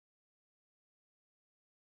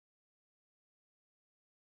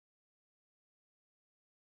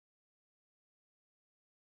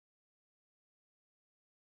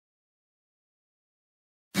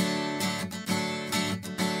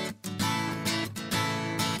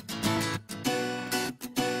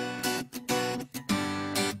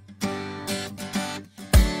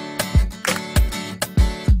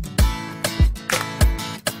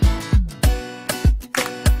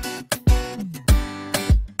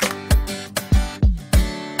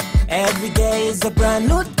Every day is a brand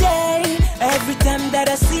new day. Every time that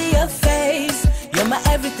I see your face, you're my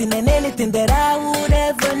everything and anything that I would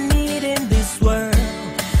ever need in this world.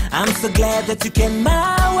 I'm so glad that you came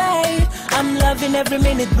my way. I'm loving every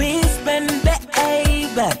minute we spend, babe.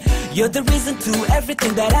 You're the reason to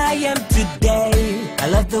everything that I am today. I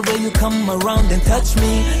love the way you come around and touch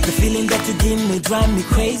me. The feeling that you give me drive me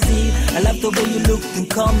crazy. I love the way you look and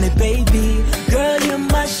call me baby. Girl, you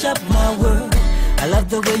mash up my world. I love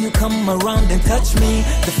the way you come around and touch me.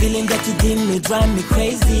 The feeling that you give me drive me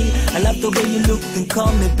crazy. I love the way you look and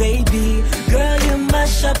call me baby. Girl, you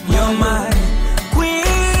mash up my world. You're my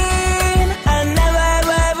queen. I never,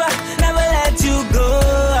 ever, never let you go.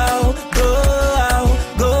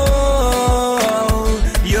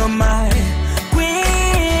 You're my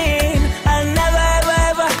queen. I never,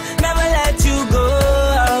 ever, never let you go.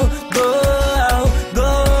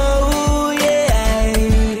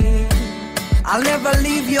 Yeah. I'll never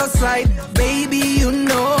leave your side, baby. You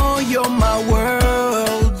know you're my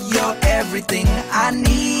world. You're everything I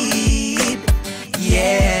need.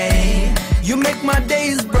 Yeah. You make my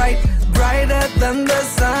days bright, brighter than the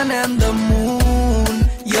sun and the moon.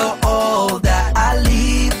 You're all that I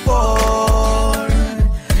live for.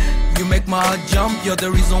 You make my heart jump, you're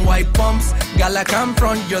the reason why it pumps. Girl, I come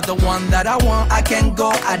from, you're the one that I want. I can't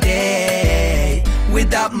go a day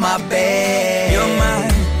without my babe. You're my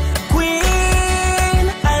queen.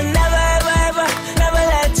 I never, ever, never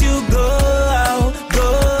let you go.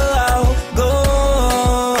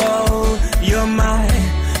 You're my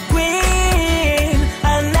queen.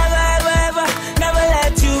 I never, ever, never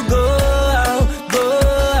let you go.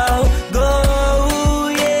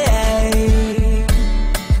 Yeah.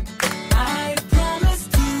 I promise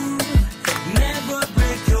to never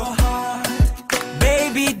break your heart.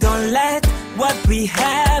 Baby, don't let what we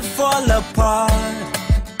have fall apart.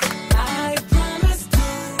 I promise to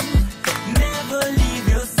never leave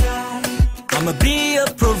your side. I'ma be a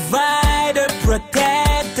pro